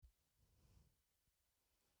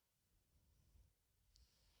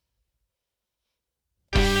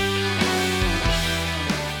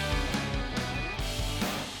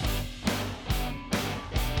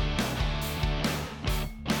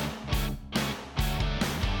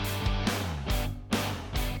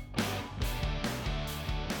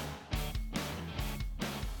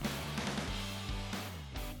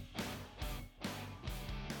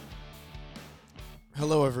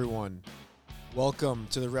Hello, everyone. Welcome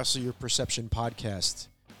to the Wrestle Your Perception podcast.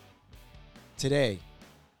 Today,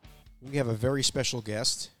 we have a very special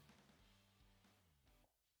guest.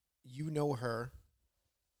 You know her.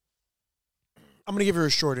 I'm going to give her a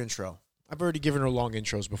short intro. I've already given her long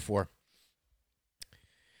intros before.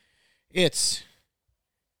 It's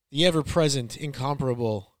the ever-present,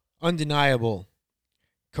 incomparable, undeniable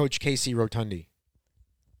Coach Casey Rotundi.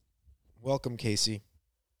 Welcome, Casey.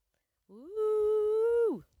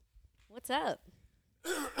 Woo! What's up?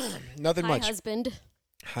 Nothing much. Hi, husband.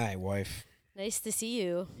 Hi, wife. Nice to see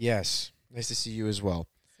you. Yes, nice to see you as well.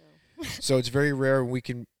 So it's very rare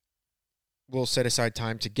we'll set aside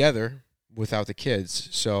time together without the kids.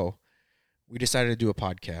 So we decided to do a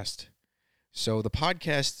podcast. So the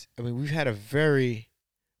podcast, we've had a very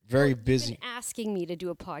busy. You've been asking me to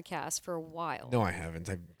do a podcast for a while. No, I haven't.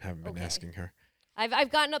 I haven't been asking her.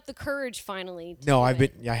 I've gotten up the courage finally.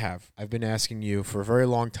 I have. I've been asking you for a very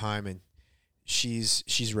long time, and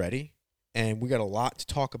she's ready, and we got a lot to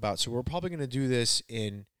talk about. So we're probably going to do this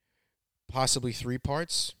in possibly 3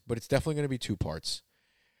 parts, but it's definitely going to be 2 parts.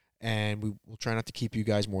 And we'll try not to keep you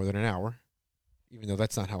guys more than an hour, even though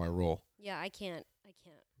that's not how I roll. Yeah, I can't.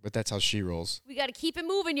 But that's how she rolls. We got to keep it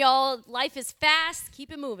moving, y'all. Life is fast.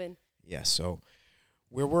 Keep it moving. Yeah, so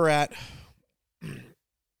where we're at,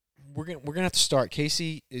 we're gonna have to start.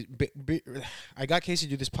 Casey, I got Casey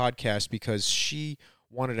to do this podcast because she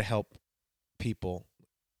wanted to help people.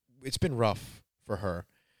 It's been rough for her,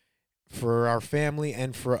 for our family,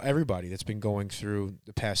 and for everybody that's been going through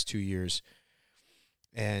the past 2 years.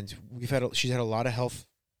 And she's had a lot of health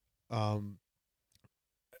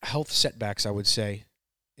setbacks, I would say,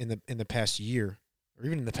 in the past year, or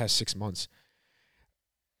even in the past 6 months.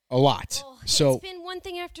 A lot. Well, so it's been one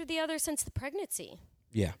thing after the other since the pregnancy.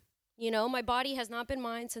 Yeah. You know, my body has not been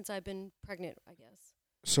mine since I've been pregnant, I guess.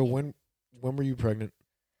 So when were you pregnant?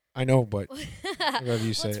 I know, but whatever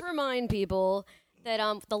you say. Let's remind people that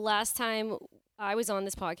the last time I was on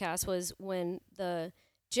this podcast was when the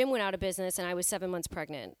gym went out of business and I was 7 months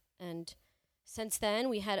pregnant. And since then,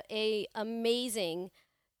 we had a amazing,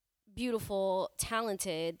 beautiful,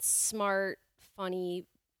 talented, smart, funny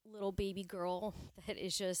little baby girl that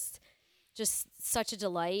is just such a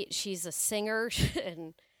delight. She's a singer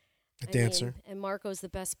and a dancer. And Marco's the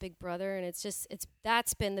best big brother, and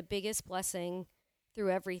that's been the biggest blessing through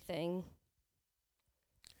everything.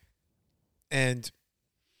 And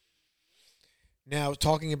now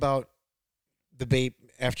talking about the babe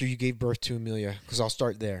after you gave birth to Amelia, because I'll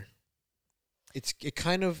start there.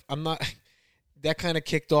 That kind of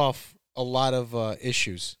kicked off a lot of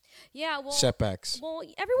issues. Yeah, well, setbacks. Well,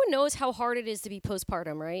 everyone knows how hard it is to be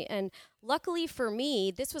postpartum, right? And luckily for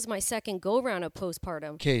me, this was my second go-round of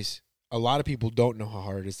postpartum. Case, a lot of people don't know how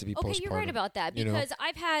hard it is to be postpartum. Okay, you're right about that, because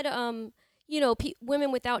I've had,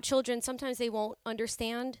 women without children, sometimes they won't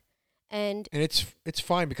understand. And it's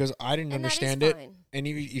fine, because I didn't understand it. Fine. And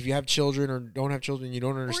if you have children or don't have children, you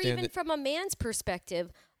don't understand it. Or even from a man's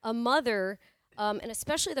perspective, a mother, and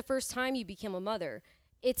especially the first time you become a mother,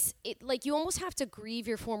 it's like you almost have to grieve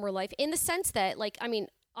your former life in the sense that,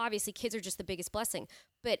 obviously kids are just the biggest blessing,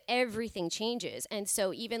 but everything changes. And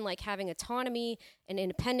so even like having autonomy and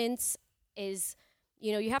independence is,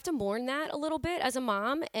 you have to mourn that a little bit as a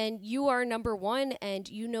mom, and you are number one and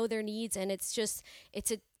you know their needs. And it's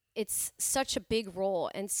such a big role.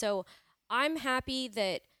 And so I'm happy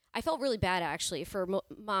that I felt really bad actually for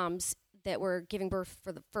moms that were giving birth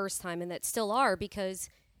for the first time and that still are, because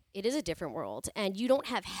it is a different world and you don't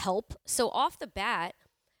have help. So off the bat,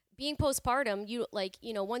 being postpartum,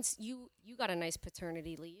 once you got a nice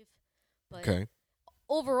paternity leave, but okay.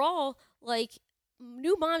 Overall,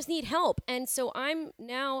 new moms need help. And so I'm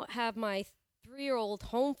now have my 3-year-old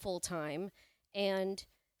home full time and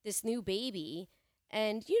this new baby.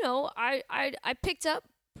 And, I picked up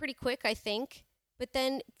pretty quick, I think, but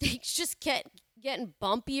then things just kept getting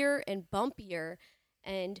bumpier and bumpier.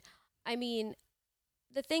 And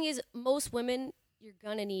the thing is, most women, you're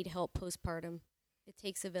going to need help postpartum. It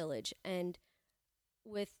takes a village. And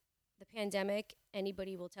with the pandemic,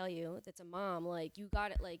 anybody will tell you that's a mom, you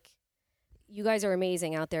got it. You guys are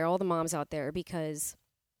amazing out there, all the moms out there, because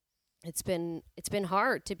it's been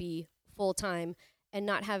hard to be full-time and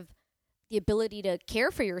not have the ability to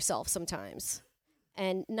care for yourself sometimes,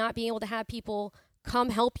 and not being able to have people come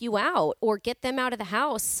help you out or get them out of the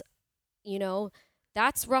house.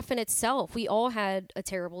 That's rough in itself. We all had a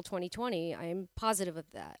terrible 2020. I'm positive of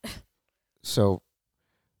that. So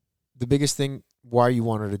the biggest thing why you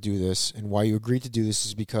wanted to do this and why you agreed to do this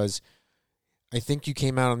is because I think you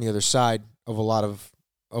came out on the other side of a lot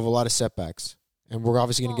of setbacks. And we're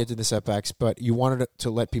obviously going to get to the setbacks, but you wanted to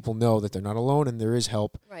let people know that they're not alone and there is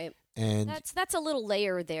help. Right. And that's a little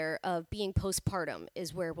layer there of being postpartum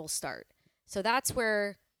is where we'll start. So that's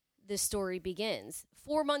where this story begins.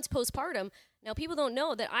 4 months postpartum. Now, people don't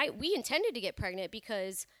know that we intended to get pregnant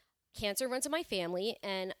because cancer runs in my family,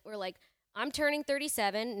 and we're like, I'm turning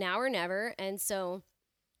 37, now or never. And so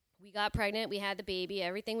we got pregnant, we had the baby,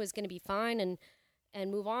 everything was going to be fine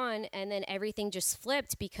and move on. And then everything just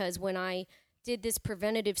flipped because when I did this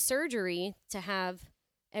preventative surgery to have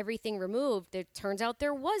everything removed, it turns out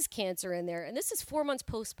there was cancer in there. And this is 4 months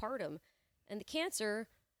postpartum. And the cancer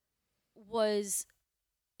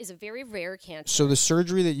is a very rare cancer. So the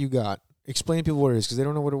surgery that you got, explain to people what it is because they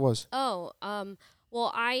don't know what it was. Oh,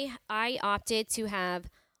 well, I opted to have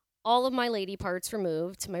all of my lady parts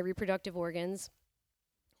removed, my reproductive organs.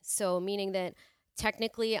 So meaning that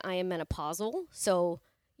technically I am menopausal. So,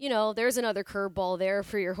 there's another curveball there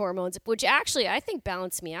for your hormones, which actually I think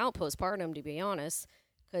balanced me out postpartum, to be honest,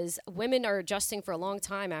 because women are adjusting for a long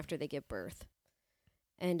time after they give birth.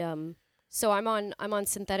 And so I'm on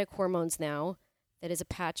synthetic hormones now. That is a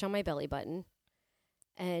patch on my belly button.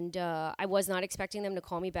 And I was not expecting them to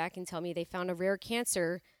call me back and tell me they found a rare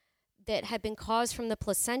cancer that had been caused from the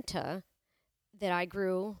placenta that I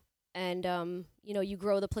grew. And, you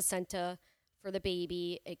grow the placenta for the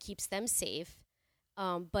baby. It keeps them safe.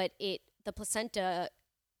 But the placenta,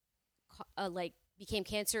 became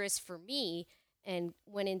cancerous for me and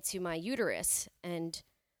went into my uterus. And,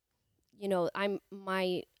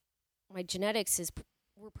 my genetics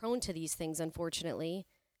we're prone to these things, unfortunately.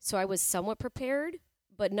 So I was somewhat prepared,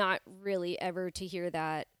 but not really ever to hear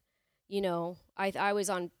that. I was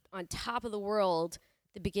on top of the world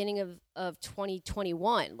the beginning of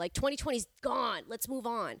 2021. Like 2020's gone. Let's move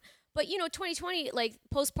on. But 2020, like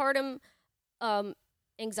postpartum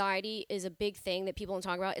anxiety is a big thing that people don't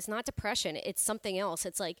talk about. It's not depression. It's something else.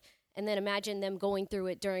 It's like, and then imagine them going through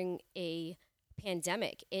it during a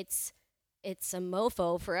pandemic. It's a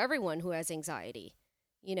mofo for everyone who has anxiety.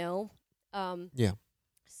 Yeah.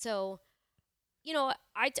 So,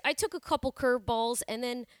 I took a couple curveballs, and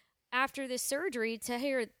then after this surgery, to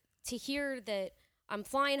hear that I'm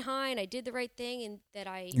flying high and I did the right thing and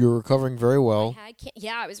that you're recovering very well.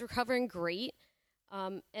 I was recovering great.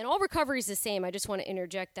 And all recovery is the same. I just want to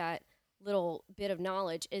interject that little bit of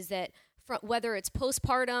knowledge is that whether it's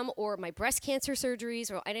postpartum or my breast cancer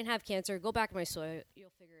surgeries, or I didn't have cancer, go back to my story,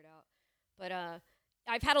 you'll figure it out. But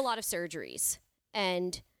I've had a lot of surgeries.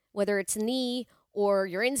 And whether it's knee or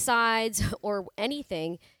your insides or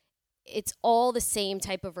anything, it's all the same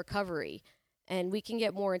type of recovery. And we can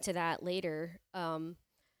get more into that later. But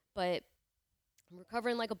I'm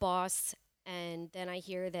recovering like a boss. And then I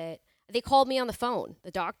hear that they called me on the phone,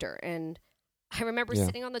 the doctor. And I remember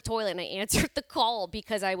sitting on the toilet and I answered the call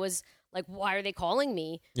because I was like, why are they calling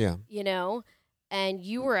me? Yeah. And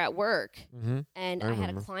you were at work. Mm-hmm. And I had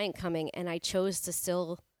a client coming, and I chose to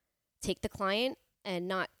still take the client and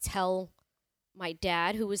not tell my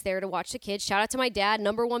dad, who was there to watch the kids. Shout out to my dad,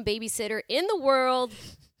 #1 babysitter in the world.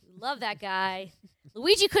 Love that guy.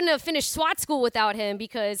 Luigi couldn't have finished SWAT school without him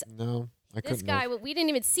because this guy, we didn't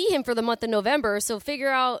even see him for the month of November. So figure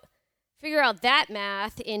out that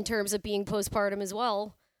math in terms of being postpartum as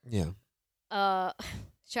well. Yeah.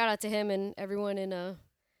 Shout out to him and everyone in a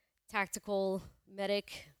tactical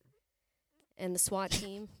medic and the SWAT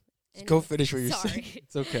team. Go finish what you're saying.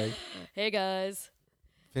 It's okay. Hey, guys.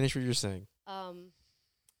 Finish what you're saying.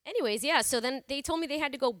 Anyways, yeah, so then they told me they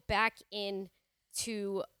had to go back in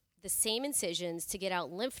to the same incisions to get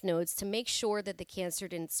out lymph nodes to make sure that the cancer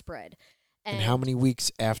didn't spread. And how many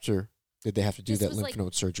weeks after did they have to do that lymph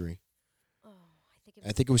node surgery?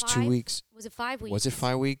 I think it was 2 weeks. Was it 5 weeks? Was it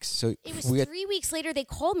 5 weeks? So it was 3 weeks later they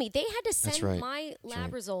called me. They had to send my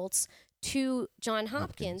lab results to Johns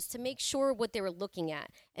Hopkins to make sure what they were looking at.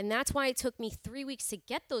 And that's why it took me 3 weeks to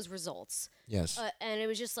get those results. Yes. And it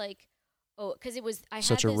was just like, because I had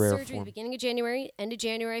such this a rare surgery form. beginning of January, end of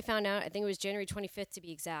January I found out. I think it was January 25th to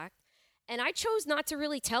be exact. And I chose not to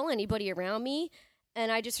really tell anybody around me.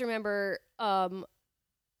 And I just remember...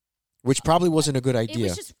 which probably wasn't a good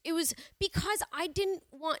idea. It was because I didn't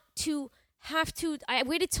want to have to. I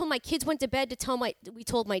waited till my kids went to bed to we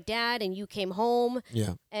told my dad, and you came home.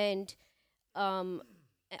 Yeah. And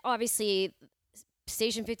obviously,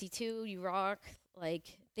 Station 52, you rock.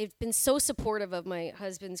 Like, they've been so supportive of my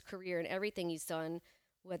husband's career and everything he's done,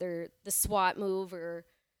 whether the SWAT move or,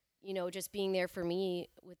 just being there for me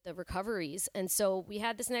with the recoveries. And so we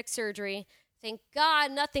had this next surgery. Thank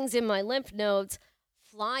God nothing's in my lymph nodes.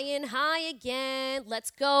 Flying high again.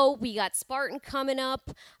 Let's go. We got Spartan coming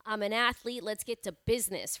up. I'm an athlete. Let's get to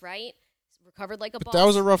business, right? Recovered like a boss. That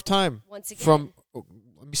was a rough time. Once again. From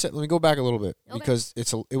let me go back a little bit because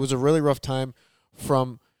it was a really rough time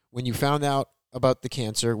from when you found out about the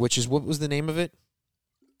cancer, which is, what was the name of it?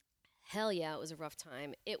 Hell yeah, it was a rough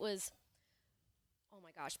time. It was, oh my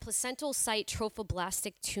gosh, placental site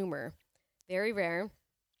trophoblastic tumor, very rare.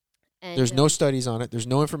 And there's no studies on it. There's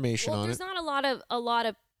no information on it. There's not a lot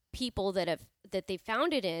of people that they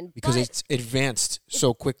found it in because it's advanced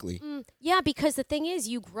so quickly. Yeah, because the thing is,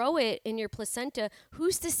 you grow it in your placenta.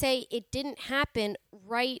 Who's to say it didn't happen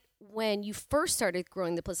right when you first started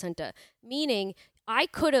growing the placenta? Meaning, I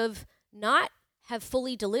could have not have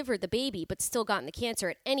fully delivered the baby, but still gotten the cancer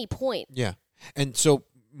at any point. Yeah, and so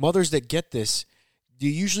mothers that get this, you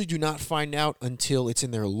usually do not find out until it's in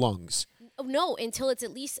their lungs. No, until it's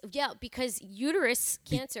at least, because uterine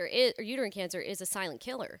cancer is a silent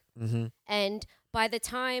killer. Mm-hmm. And by the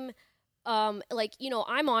time, I'm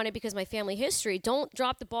on it because my family history. Don't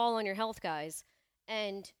drop the ball on your health, guys.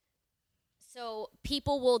 And so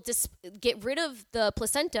people will get rid of the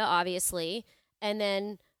placenta, obviously, and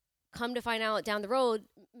then come to find out down the road,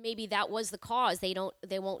 maybe that was the cause. They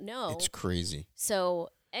won't know. It's crazy. So,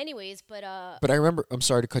 anyways, but I remember. I'm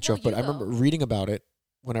sorry to cut you off, but I remember reading about it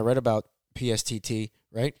when I read about PSTT,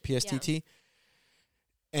 right? PSTT. Yeah.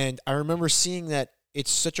 And I remember seeing that it's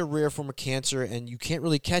such a rare form of cancer and you can't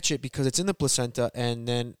really catch it because it's in the placenta, and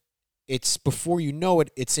then it's, before you know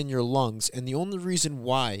it, it's in your lungs. And the only reason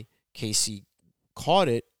why Casey caught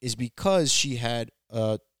it is because she had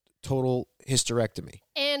a total hysterectomy.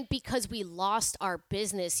 And because we lost our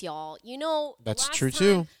business, y'all. That's true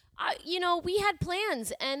too. We had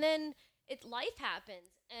plans, and then life happens.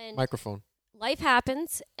 And microphone. Life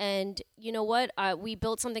happens, and you know what? We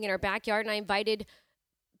built something in our backyard, and I invited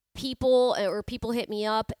people, or people hit me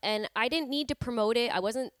up, and I didn't need to promote it. I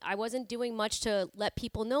wasn't doing much to let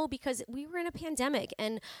people know because we were in a pandemic,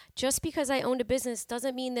 and just because I owned a business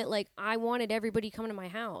doesn't mean that I wanted everybody coming to my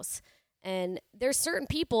house. And there's certain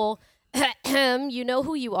people, you know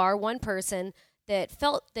who you are, one person that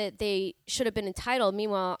felt that they should have been entitled.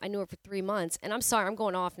 Meanwhile, I knew her for 3 months, and I'm sorry, I'm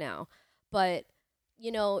going off now, but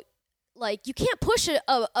you can't push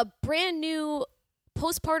a brand new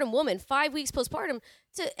postpartum woman, 5 weeks postpartum,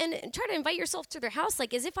 and try to invite yourself to their house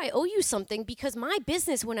as if I owe you something because my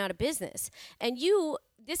business went out of business. And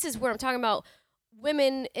this is where I'm talking about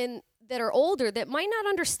women that are older that might not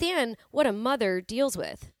understand what a mother deals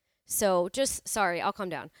with. So sorry, I'll calm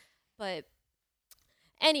down. But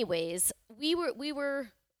anyways, we were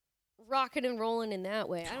rocking and rolling in that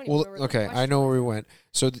way. I don't even know where okay, I know where we went.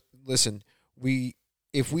 So listen,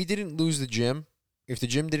 if we didn't lose the gym, if the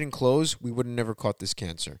gym didn't close, we would have never caught this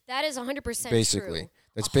cancer. That is 100% basically true.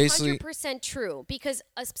 That's basically 100% true, because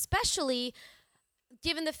especially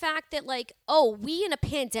given the fact that we in a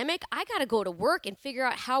pandemic, I got to go to work and figure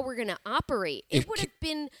out how we're going to operate. It would have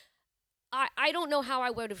been I don't know how I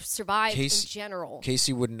would have survived in general.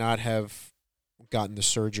 Casey would not have gotten the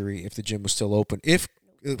surgery if the gym was still open.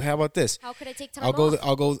 How about this? How could I take time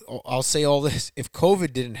off? I'll say all this. If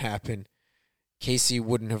COVID didn't happen, Casey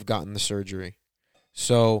wouldn't have gotten the surgery.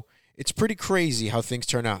 So it's pretty crazy how things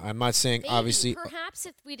turn out. I'm not saying, obviously. Perhaps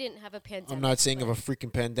if we didn't have a pandemic. I'm not saying if a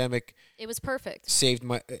freaking pandemic. It was perfect. Saved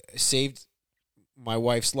my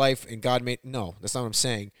wife's life, and God made. No, that's not what I'm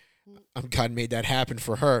saying. God made that happen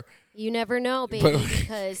for her. You never know, baby,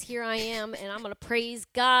 because here I am, and I'm going to praise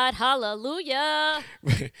God. Hallelujah.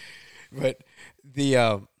 But the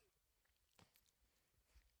I'm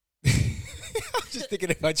just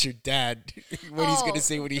thinking about your dad, what he's going to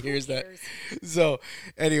say when he hears that. So,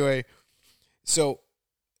 anyway,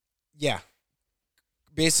 yeah.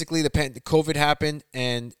 Basically, the COVID happened,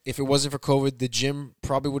 and if it wasn't for COVID, the gym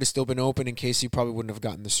probably would have still been open, and Casey probably wouldn't have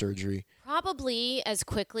gotten the surgery. Probably as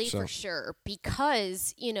quickly, for sure,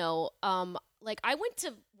 because, I went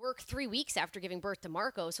to work 3 weeks after giving birth to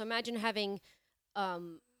Marco, so imagine having,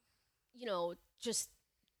 just,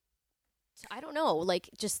 I don't know,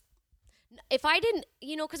 just, if I didn't,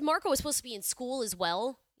 because Marco was supposed to be in school as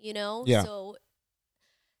well, Yeah. So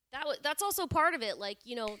that's also part of it.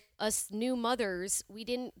 Us new mothers, we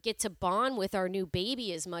didn't get to bond with our new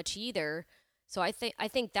baby as much either. So I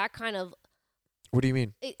think that kind of. What do you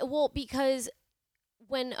mean? Because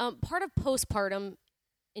when part of postpartum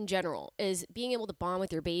in general is being able to bond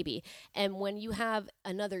with your baby, and when you have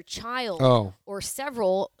another child or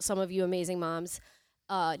several, some of you amazing moms,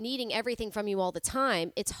 needing everything from you all the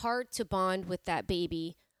time, it's hard to bond with that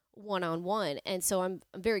baby one-on-one. And so I'm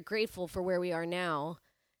very grateful for where we are now.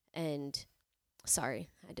 And sorry,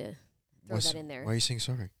 I had to throw that in there. Why are you saying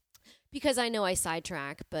sorry? Because I know I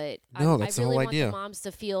sidetrack, but no, that's I really the whole want idea. the moms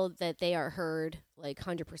to feel that they are heard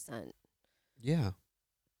 100%. Yeah.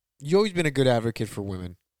 You've always been a good advocate for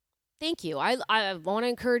women. Thank you. I want to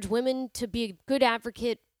encourage women to be a good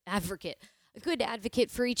a good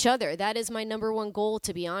advocate for each other. That is my number one goal,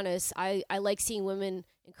 to be honest. I like seeing women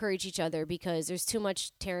encourage each other because there's too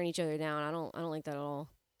much tearing each other down. I don't like that at all.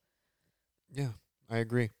 Yeah, I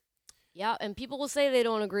agree. Yeah, and people will say they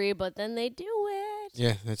don't agree, but then they do it.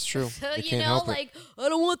 Yeah, that's true. So, They you can't know, help it. like, I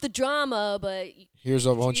don't want the drama, but Here's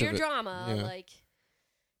a bunch your of it. drama. Yeah. Like,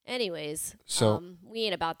 anyways, So we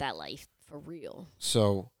ain't about that life for real.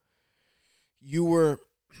 So you were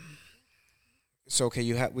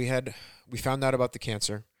okay. We found out about the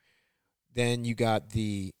cancer. Then you got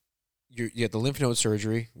you had the lymph node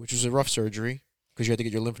surgery, which was a rough surgery because you had to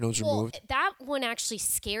get your lymph nodes removed. That one actually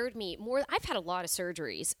scared me more. I've had a lot of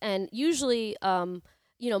surgeries, and usually,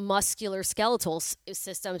 muscular skeletal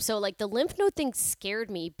system. So, like, the lymph node thing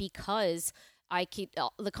scared me because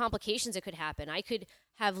the complications that could happen. I could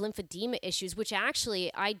have lymphedema issues, which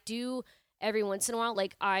actually I do every once in a while.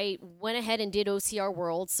 Like, I went ahead and did OCR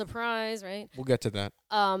World. Surprise, right? We'll get to that.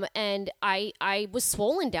 And I was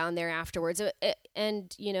swollen down there afterwards.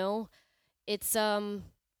 And, it's,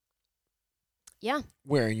 yeah.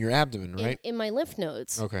 Where? In your abdomen, right? In my lymph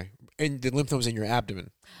nodes. Okay. And the lymph nodes in your abdomen.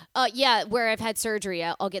 Yeah, where I've had surgery,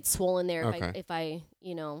 I'll get swollen there Okay. if I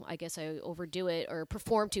I guess I overdo it or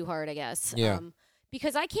perform too hard, I guess. Yeah.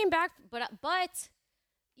 Because I came back, but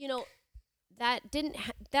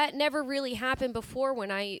that never really happened before when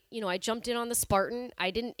I jumped in on the Spartan. I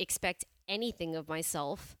didn't expect anything of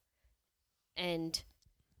myself. And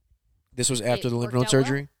This was after the lymph worked node out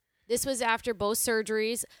surgery? well. This was after both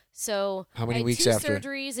surgeries. So How many I had weeks two after?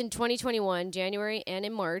 surgeries in 2021, January and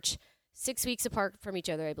in March, 6 weeks apart from each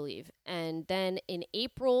other, I believe. And then in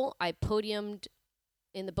April, I podiumed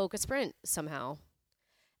in the Boca Sprint somehow.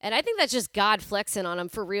 And I think that's just God flexing on him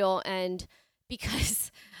for real. And because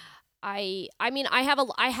I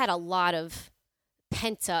had a lot of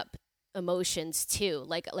pent up emotions too.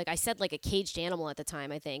 Like I said, like a caged animal at the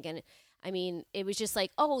time, I think. And I mean, it was just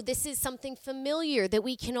like, oh, this is something familiar that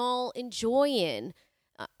we can all enjoy in.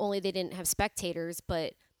 Only they didn't have spectators,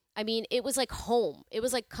 but I mean, it was like home. It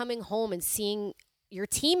was like coming home and seeing your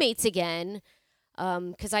teammates again.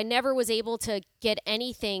 Because I never was able to get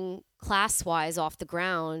anything class-wise off the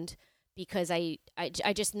ground because I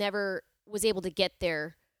just never was able to get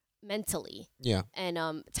there mentally. Yeah.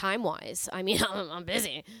 And time-wise. I mean, I'm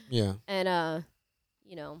busy. Yeah. And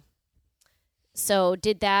so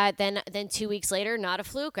did that. Then 2 weeks later, not a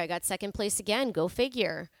fluke. I got second place again. Go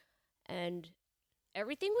figure. And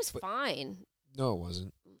everything was fine. No, it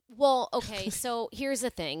wasn't. Well, okay. So here's the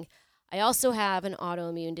thing. I also have an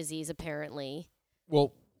autoimmune disease, apparently.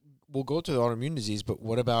 Well, we'll go to the autoimmune disease, but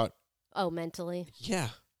what about? Oh, mentally. Yeah,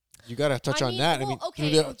 you got to touch on that. Well, I mean,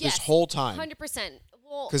 okay, through this whole time, 100%.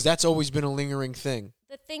 Well, because that's always been a lingering thing.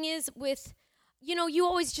 the thing is with, you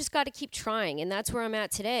always just got to keep trying, and that's where I'm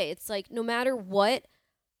at today. It's like no matter what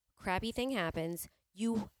crappy thing happens,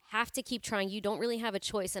 you have to keep trying. You don't really have a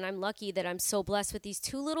choice, and I'm lucky that I'm so blessed with these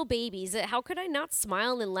two little babies. How could I not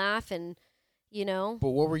smile and laugh and, But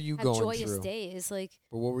what were you have going joyous through? days? Like,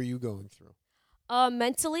 But what were you going through?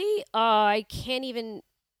 mentally, I can't even.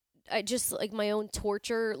 I just like my own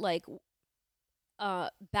torture, like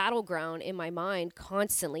battleground in my mind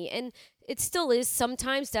constantly, and it still is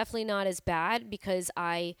sometimes. Definitely not as bad because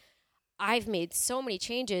I've made so many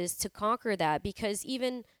changes to conquer that. Because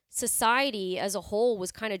even society as a whole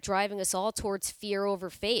was kind of driving us all towards fear over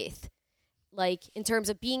faith. Like, in terms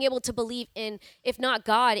of being able to believe in, if not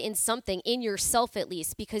God, in something, in yourself at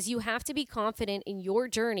least, because you have to be confident in your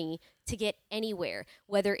journey to get anywhere,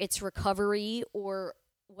 whether it's recovery or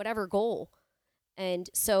whatever goal. And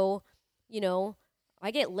so,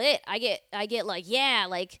 I get lit. I get like, yeah,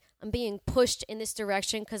 like I'm being pushed in this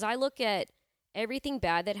direction because I look at everything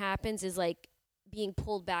bad that happens is like being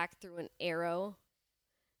pulled back through an arrow.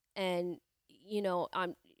 And,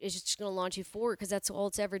 it's just going to launch you forward because that's all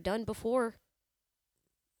it's ever done before.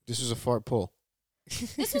 This was a fart pull.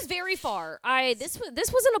 This was very far. This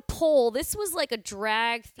wasn't a pull. This was like a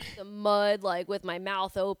drag through the mud, like with my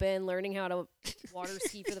mouth open, learning how to water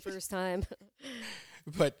ski for the first time.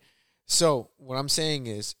 But so what I'm saying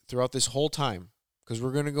is, throughout this whole time, because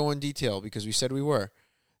we're going to go in detail because we said we were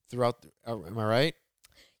throughout. Am I right?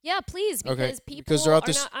 Yeah, please, because Okay, people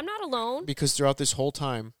because I'm not alone, Because throughout this whole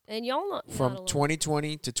time, and y'all not from not alone.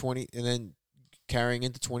 2020 to 20, and then carrying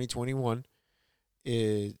into 2021,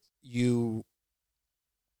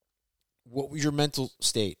 what was your mental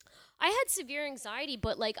state? I had severe anxiety,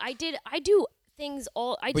 but like I do things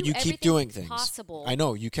But you keep doing things. possible. I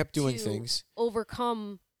know you kept doing to things.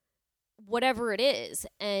 overcome whatever it is,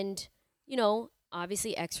 and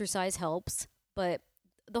obviously exercise helps, but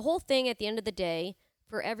the whole thing at the end of the day,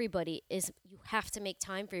 for everybody is you have to make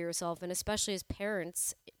time for yourself, and especially as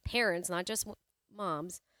parents, not just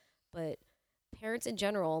moms, but parents in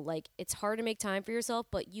general, like it's hard to make time for yourself,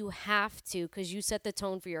 but you have to because you set the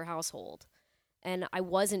tone for your household. And I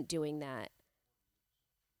wasn't doing that.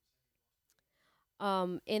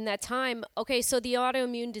 In that time, okay, so the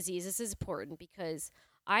autoimmune disease, this is important because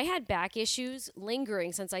I had back issues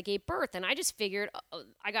lingering since I gave birth, and I just figured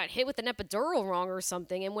I got hit with an epidural wrong or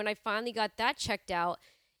something. And when I finally got that checked out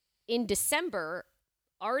in December,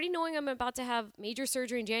 already knowing I'm about to have major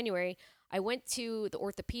surgery in January, I went to the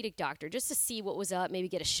orthopedic doctor just to see what was up, maybe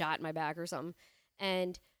get a shot in my back or something.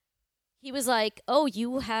 And he was like, "Oh,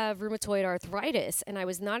 you have rheumatoid arthritis." And I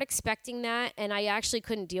was not expecting that. And I actually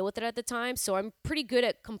couldn't deal with it at the time. So I'm pretty good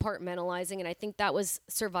at compartmentalizing. And I think that was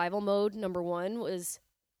survival mode. Number one was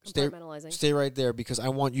compartmentalizing. Stay right there because I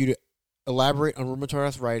want you to elaborate on rheumatoid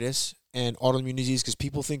arthritis and autoimmune disease because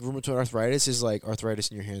people think rheumatoid arthritis is like arthritis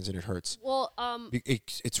in your hands and it hurts. Well,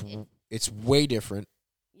 it's way different.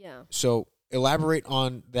 Yeah. So elaborate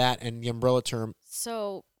on that and the umbrella term.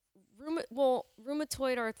 So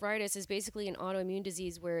rheumatoid arthritis is basically an autoimmune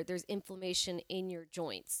disease where there's inflammation in your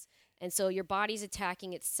joints. And so your body's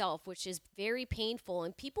attacking itself, which is very painful.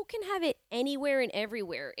 And people can have it anywhere and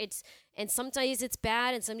everywhere. And sometimes it's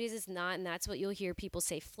bad and sometimes it's not. And that's what you'll hear people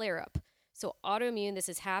say, flare up. So autoimmune, this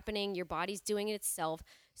is happening. Your body's doing it itself.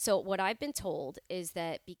 So what I've been told is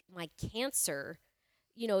that my cancer,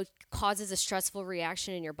 causes a stressful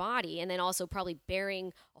reaction in your body. And then also probably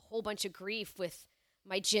bearing a whole bunch of grief with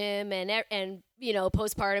my gym and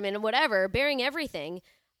postpartum and whatever, bearing everything,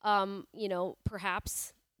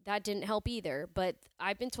 perhaps that didn't help either. But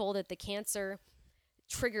I've been told that the cancer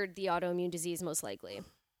triggered the autoimmune disease most likely.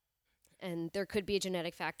 And there could be a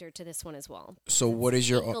genetic factor to this one as well. So what is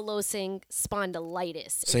your... Ankylosing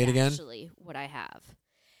spondylitis. Say it again? Actually what I have.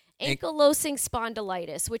 Ankylosing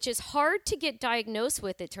spondylitis, which is hard to get diagnosed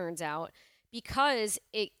with, it turns out, because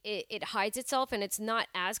it hides itself and it's not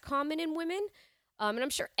as common in women. And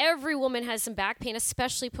I'm sure every woman has some back pain,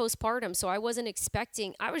 especially postpartum. So I wasn't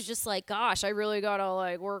expecting, I was just like, gosh, I really got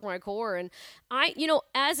to work my core. And I,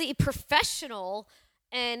 as a professional,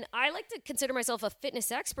 and I like to consider myself a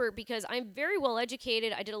fitness expert because I'm very well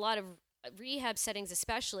educated. I did a lot of rehab settings,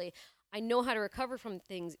 especially. I know how to recover from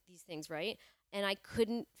these things, right? And I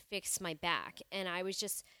couldn't fix my back. And I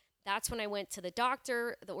was that's when I went to the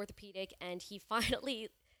doctor, the orthopedic, and he finally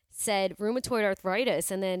said rheumatoid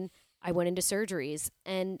arthritis. And then I went into surgeries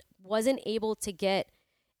and wasn't able to get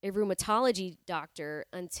a rheumatology doctor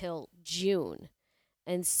until June.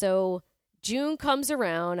 And so June comes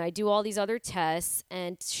around, I do all these other tests,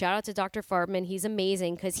 and shout out to Dr. Farbman. He's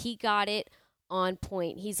amazing because he got it on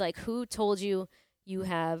point. He's like, "Who told you you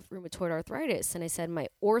have rheumatoid arthritis?" And I said, "My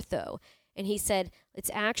ortho." And he said, "It's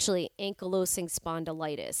actually ankylosing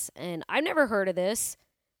spondylitis." And I've never heard of this,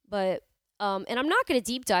 but and I'm not going to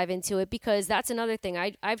deep dive into it because that's another thing.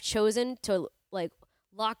 I've chosen to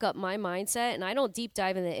lock up my mindset, and I don't deep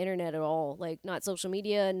dive in the internet at all. Not social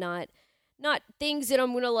media, not things that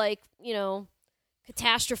I'm going to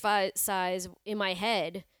catastrophize in my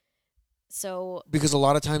head. So because a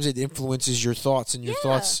lot of times it influences your thoughts, and your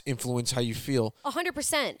thoughts influence how you feel.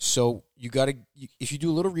 100%. So if you do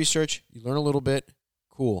a little research, you learn a little bit,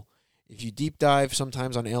 cool. If you deep dive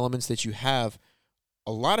sometimes on elements that you have,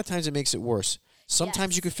 a lot of times it makes it worse.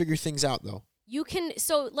 Sometimes you can figure things out though. You can,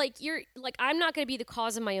 I'm not going to be the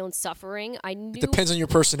cause of my own suffering. It depends on your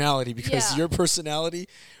personality because your personality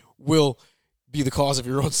will be the cause of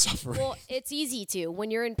your own suffering. Well, it's easy to when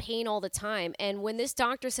you're in pain all the time. And when this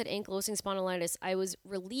doctor said ankylosing spondylitis, I was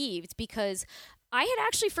relieved because I had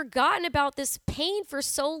actually forgotten about this pain for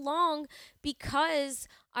so long because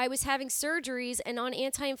I was having surgeries and on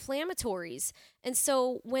anti-inflammatories. And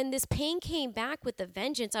so when this pain came back with the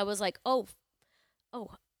vengeance, I was like, oh,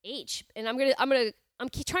 H. And I'm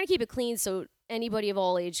trying to keep it clean so anybody of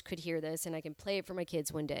all age could hear this and I can play it for my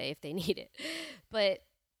kids one day if they need it. But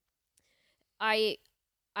I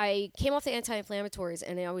came off the anti-inflammatories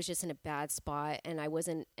and I was just in a bad spot and I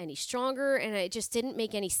wasn't any stronger and it just didn't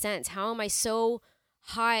make any sense. How am I so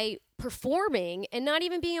high performing and not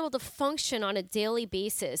even being able to function on a daily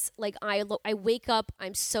basis? I wake up,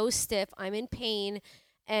 I'm so stiff, I'm in pain,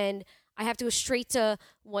 and I have to go straight to,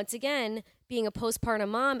 once again, being a postpartum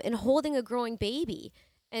mom and holding a growing baby.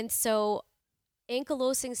 And so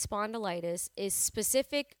ankylosing spondylitis is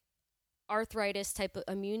specific arthritis type of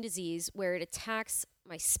immune disease where it attacks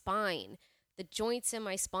my spine. The joints in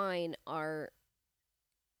my spine are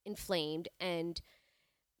inflamed and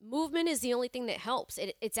movement is the only thing that helps.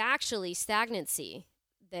 It's actually stagnancy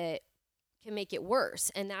that can make it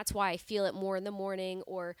worse. And that's why I feel it more in the morning,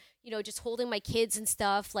 or, you know, just holding my kids and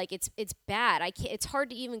stuff. Like it's bad. It's hard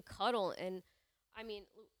to even cuddle. And I mean,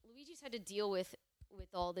 Luigi's had to deal with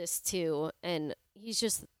all this too. And he's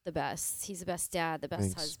just the best. He's the best dad, the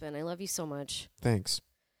best husband. I love you so much. Thanks.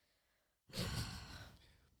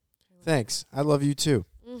 Thanks. I love you too.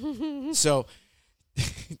 So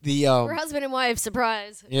we're husband and wife,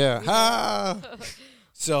 surprise. Yeah.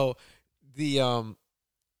 So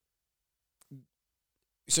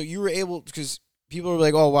so you were able, because people were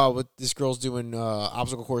like, oh wow, but this girl's doing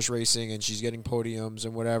obstacle course racing and she's getting podiums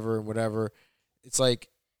and whatever. It's like,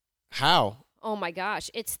 how? Oh my gosh,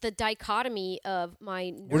 it's the dichotomy of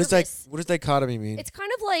my nervous. What does dichotomy mean? It's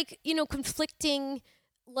kind of like, you know, conflicting,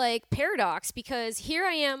 like paradox, because here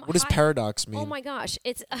I am. What does paradox mean? Oh my gosh,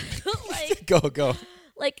 it's like go.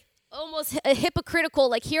 Like almost a hypocritical.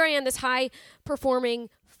 Like here I am, this high performing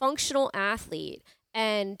functional athlete,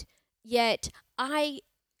 and yet I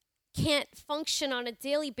can't function on a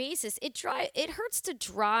daily basis. It hurts to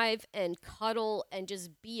drive and cuddle and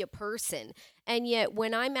just be a person. And yet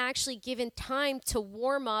when I'm actually given time to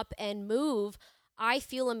warm up and move, I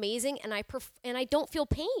feel amazing, and I don't feel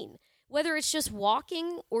pain, whether it's just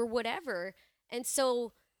walking or whatever. And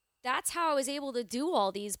so that's how I was able to do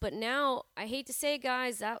all these. But now, I hate to say it,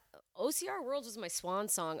 guys, that OCR Worlds was my swan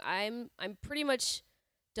song. I'm pretty much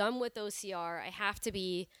done with OCR. I have to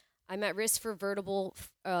be. I'm at risk for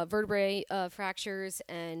vertebrae fractures,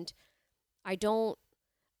 and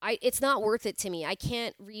it's not worth it to me. I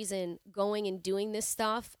can't reason going and doing this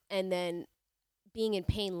stuff and then being in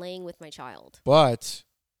pain laying with my child. But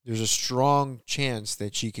there's a strong chance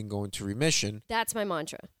that she can go into remission. That's my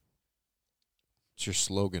mantra. It's your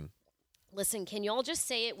slogan. Listen, can y'all just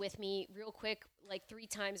say it with me real quick, like 3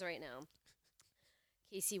 times right now?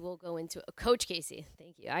 Casey will go into Coach Casey.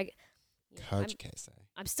 Thank you. Coach Casey.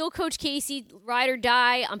 I'm still Coach Casey, ride or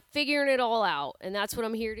die. I'm figuring it all out, and that's what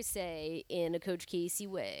I'm here to say in a Coach Casey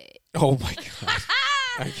way. Oh my God.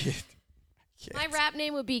 I can't. My rap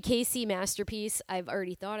name would be Casey Masterpiece. I've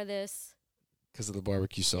already thought of this. Because of the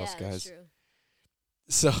barbecue sauce, yeah, guys. That's true.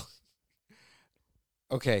 So,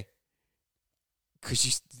 okay.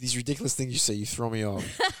 Because these ridiculous things you say, you throw me off.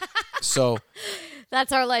 So.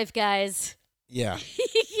 That's our life, guys. Yeah.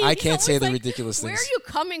 I can't say the ridiculous things. Where are you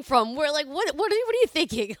coming from? We're like, what are you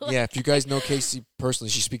thinking? Yeah, if you guys know Casey personally,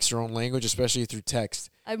 she speaks her own language, especially through text.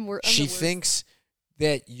 She thinks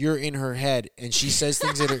that you're in her head, and she says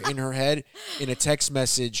things that are in her head in a text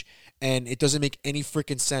message, and it doesn't make any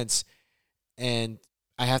freaking sense. And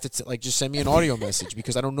I have to just send me an audio message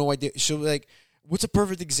because I don't know idea. She'll be like, what's a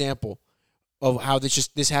perfect example of how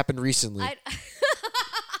this happened recently?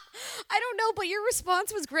 I don't know, but your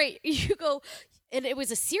response was great. You go, and it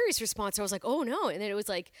was a serious response. I was like, oh no. And then it was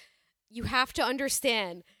like, you have to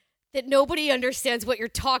understand that nobody understands what you're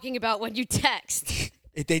talking about when you text.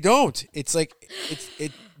 They don't. It's like,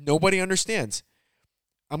 nobody understands.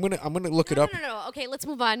 I'm gonna look it up. No. Okay, let's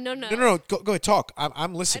move on. No. Go ahead, talk.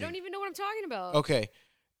 I'm listening. I don't even know what I'm talking about. Okay.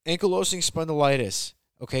 Ankylosing spondylitis.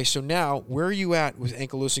 Okay, so now where are you at with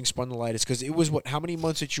ankylosing spondylitis? Because it was how many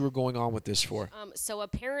months that you were going on with this for? So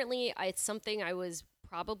apparently it's something I was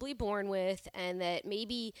probably born with, and that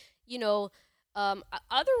maybe other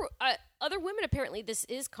women, apparently this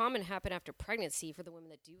is common to happen after pregnancy for the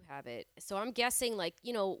women that do have it. So I'm guessing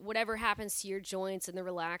whatever happens to your joints and the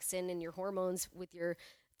relaxin and your hormones with your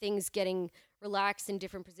things getting relaxed in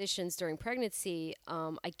different positions during pregnancy.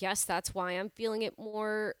 I guess that's why I'm feeling it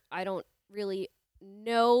more. I don't really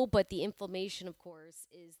know, but the inflammation, of course,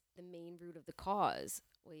 is the main root of the cause.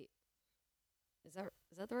 Wait, is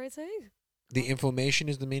that the right saying? The inflammation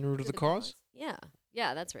is the main root of the cause? Yeah,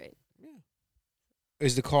 that's right. Yeah.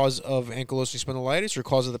 Is the cause of ankylosing spondylitis or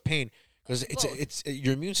cause of the pain? Because it's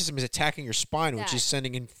your immune system is attacking your spine, which is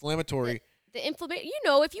sending inflammatory. The inflammation.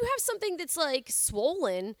 If you have something that's like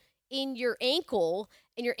swollen in your ankle,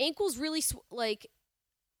 and your ankle's really like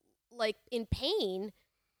in pain,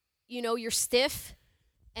 you're stiff,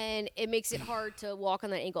 and it makes it hard to walk on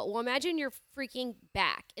that ankle. Well, imagine your freaking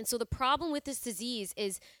back. And so the problem with this disease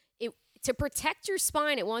is to protect your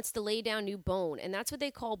spine, it wants to lay down new bone, and that's what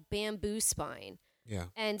they call bamboo spine. Yeah.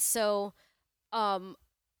 And so imagine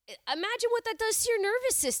what that does to your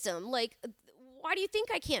nervous system. Like, why do you think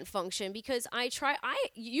I can't function? Because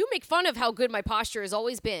you make fun of how good my posture has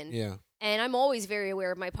always been. Yeah. And I'm always very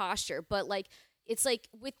aware of my posture. But, it's like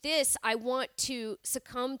with this, I want to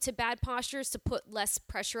succumb to bad postures to put less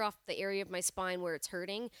pressure off the area of my spine where it's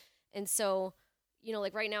hurting. And so,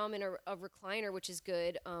 right now I'm in a recliner, which is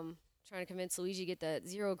good. Trying to convince Luigi to get that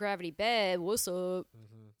zero gravity bed. What's up?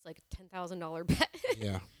 Mm-hmm. It's like a $10,000 bed.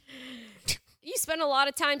 Yeah. You spend a lot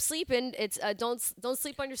of time sleeping. It's don't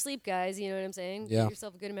sleep on your sleep, guys. You know what I'm saying? Yeah. Get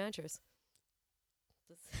yourself a good mattress.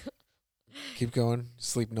 Keep going.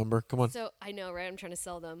 Sleep number. Come on. So I know, right? I'm trying to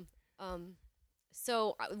sell them.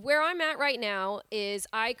 So where I'm at right now is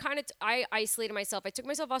I isolated myself. I took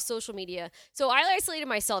myself off social media. So I isolated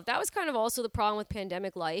myself. That was kind of also the problem with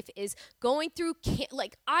pandemic life is going through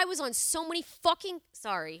like I was on so many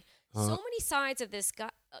so many sides of this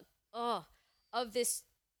of this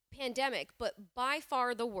pandemic, but by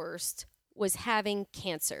far the worst was having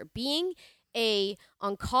cancer. Being a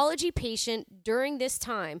oncology patient during this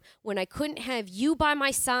time when I couldn't have you by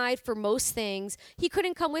my side for most things. He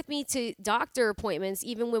couldn't come with me to doctor appointments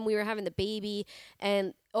even when we were having the baby,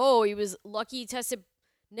 and he was lucky he tested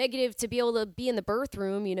negative to be able to be in the birth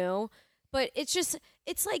room, you know. But it's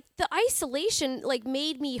like the isolation like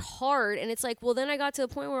made me hard, and it's like, well, then I got to the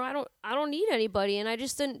point where I don't need anybody, and I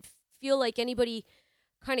just didn't feel like anybody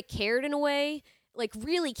kind of cared in a way, like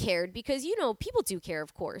really cared, because you know people do care,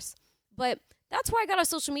 of course. But that's why I got off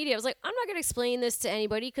social media. I was like, I'm not going to explain this to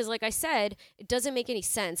anybody because, like I said, it doesn't make any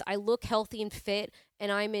sense. I look healthy and fit,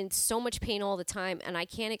 and I'm in so much pain all the time, and I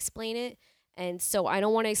can't explain it. And so I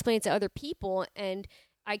don't want to explain it to other people, and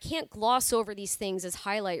I can't gloss over these things as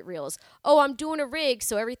highlight reels. Oh, I'm doing a rig,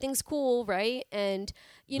 so everything's cool, right? And,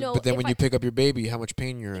 you know. But then when you pick up your baby, how much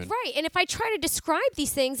pain you're in. Right. And if I try to describe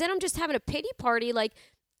these things, then I'm just having a pity party, like.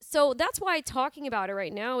 So that's why talking about it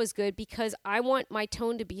right now is good, because I want my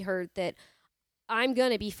tone to be heard that I'm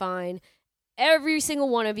going to be fine. Every single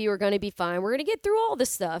one of you are going to be fine. We're going to get through all this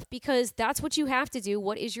stuff because that's what you have to do.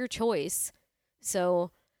 What is your choice? So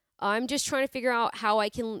I'm just trying to figure out how I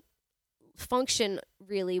can function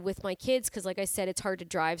really with my kids because, like I said, it's hard to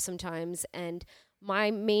drive sometimes. And my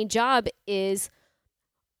main job is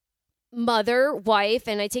mother, wife,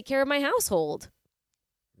 and I take care of my household.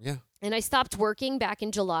 Yeah. And I stopped working back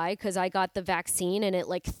in July because I got the vaccine and it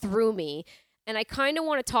like threw me. And I kind of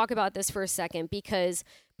want to talk about this for a second because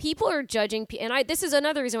people are judging. And this is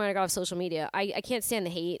another reason why I got off social media. I can't stand the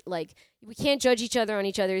hate. Like, we can't judge each other on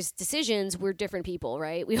each other's decisions. We're different people,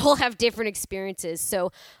 right? We all have different experiences.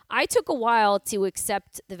 So I took a while to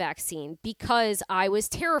accept the vaccine because I was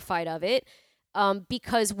terrified of it.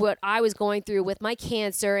 Because what I was going through with my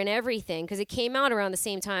cancer and everything, because it came out around the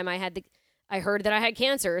same time I heard that I had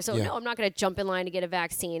cancer. So no, I'm not going to jump in line to get a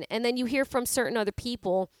vaccine. And then you hear from certain other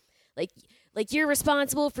people, like you're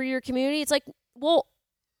responsible for your community. It's like, well,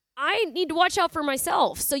 I need to watch out for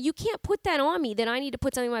myself. So you can't put that on me that I need to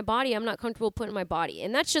put something in my body I'm not comfortable putting in my body.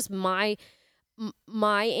 And that's just my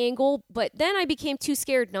angle. But then I became too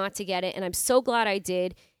scared not to get it. And I'm so glad I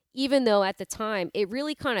did, even though at the time it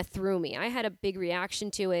really kind of threw me. I had a big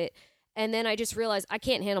reaction to it. And then I just realized I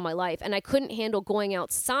can't handle my life. And I couldn't handle going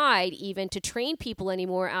outside even to train people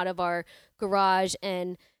anymore out of our garage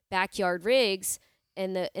and backyard rigs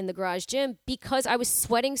in the garage gym because I was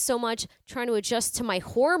sweating so much trying to adjust to my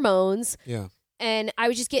hormones. Yeah. And I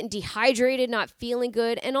was just getting dehydrated, not feeling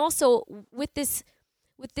good. And also with this,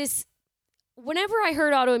 whenever I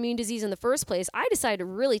heard autoimmune disease in the first place, I decided to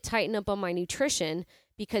really tighten up on my nutrition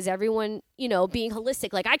because everyone, being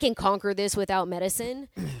holistic, like I can conquer this without medicine.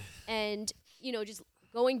 And, just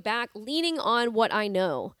going back, leaning on what I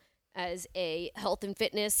know as a health and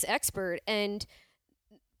fitness expert, and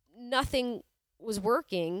nothing was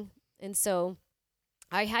working. And so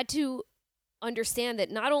I had to understand that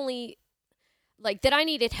not only, that I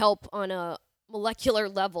needed help on a molecular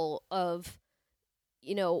level of,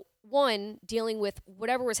 one, dealing with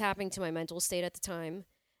whatever was happening to my mental state at the time,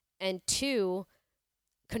 and two,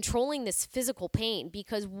 controlling this physical pain,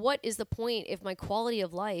 because what is the point if my quality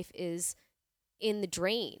of life is in the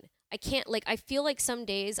drain? I can't, I feel like some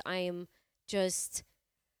days I am just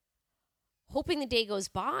hoping the day goes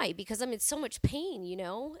by because I'm in so much pain,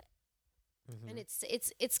 Mm-hmm. And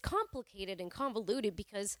it's complicated and convoluted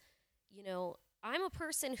because, I'm a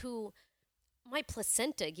person who, my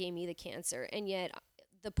placenta gave me the cancer, and yet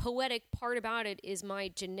the poetic part about it is my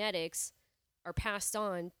genetics are passed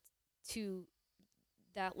on to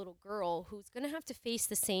that little girl who's going to have to face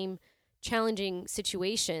the same challenging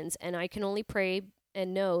situations. And I can only pray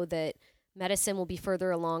and know that medicine will be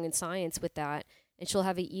further along in science with that, and she'll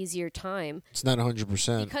have an easier time. It's not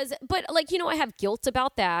 100%. But I have guilt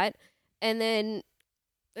about that. And then,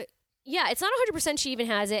 it's not 100% she even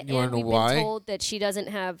has it. You want to know we've why? been told that she doesn't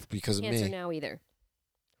have because cancer of me. now either.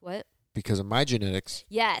 What? Because of my genetics.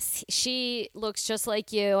 Yes. She looks just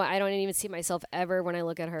like you. I don't even see myself ever when I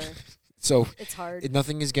look at her. So it's hard.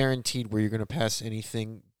 Nothing is guaranteed where you're going to pass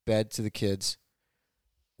anything bad to the kids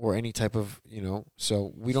or any type of,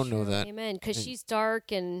 so we don't know that. Amen. Because she's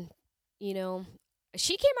dark and,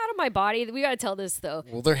 She came out of my body. We got to tell this, though.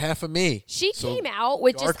 Well, they're half of me. She so came out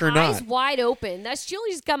with just eyes not. wide open. She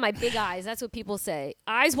only just got my big eyes. That's what people say.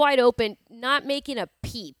 Eyes wide open, not making a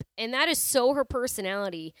peep. And that is so her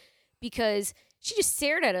personality because she just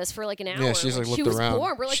stared at us for like an hour. Yeah, she's like she looked was around.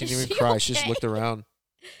 Born. We're like, she is didn't even she cry. okay? She just looked around.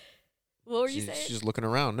 What were you saying? She's just looking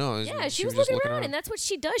around. No, yeah, she was just looking around, and that's what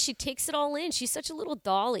she does. She takes it all in. She's such a little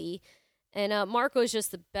dolly. And Marco's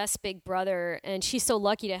just the best big brother, and she's so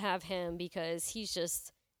lucky to have him because he's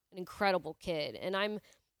just an incredible kid. And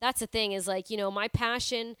that's the thing is like, my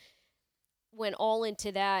passion went all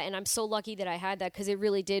into that, and I'm so lucky that I had that because it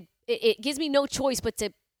really did. It gives me no choice but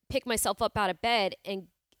to pick myself up out of bed and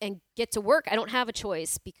get to work. I don't have a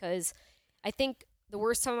choice because I think the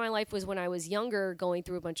worst time of my life was when I was younger going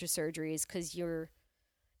through a bunch of surgeries because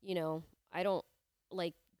I don't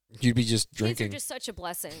like. You'd be just drinking. Kids are just such a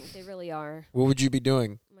blessing. They really are. What would you be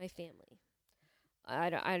doing? My family.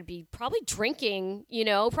 I'd be probably drinking,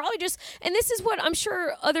 probably just, and this is what I'm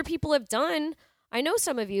sure other people have done. I know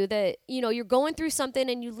some of you that, you're going through something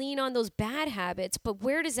and you lean on those bad habits, but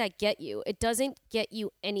where does that get you? It doesn't get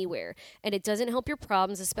you anywhere, and it doesn't help your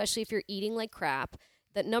problems, especially if you're eating like crap.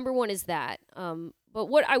 That number one is that. But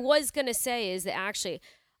what I was going to say is that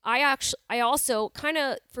I also kind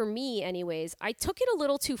of, for me anyways, I took it a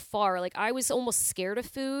little too far. Like I was almost scared of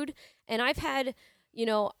food, and I've had,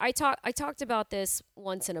 I talked about this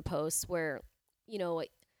once in a post where,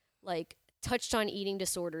 like touched on eating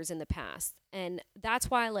disorders in the past. And that's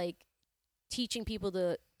why I like teaching people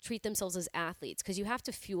to treat themselves as athletes, because you have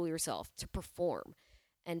to fuel yourself to perform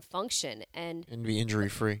and function and be injury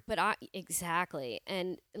free. But exactly.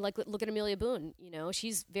 And like, look at Amelia Boone,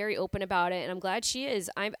 she's very open about it, and I'm glad she is.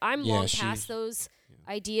 I'm long past those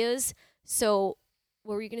ideas. So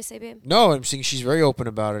what were you going to say, babe? No, I'm saying she's very open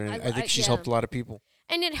about it, and I think she's helped a lot of people.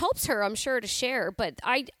 And it helps her, I'm sure, to share, but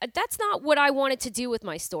that's not what I wanted to do with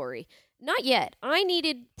my story. Not yet. I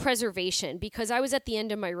needed preservation because I was at the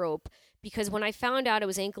end of my rope, because when I found out it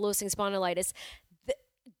was ankylosing spondylitis,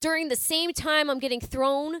 during the same time I'm getting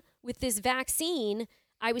thrown with this vaccine,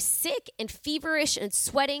 I was sick and feverish and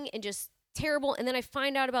sweating and just terrible. And then I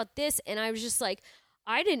find out about this, and I was just like,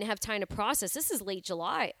 I didn't have time to process. This is late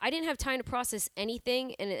July. I didn't have time to process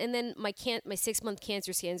anything. And then my 6-month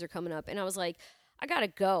cancer scans are coming up, and I was like, I gotta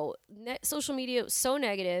go. Social media was so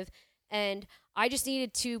negative, and I just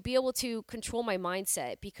needed to be able to control my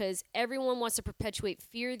mindset, because everyone wants to perpetuate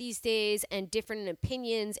fear these days and different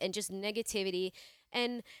opinions and just negativity.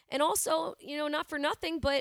 And also, not for nothing, but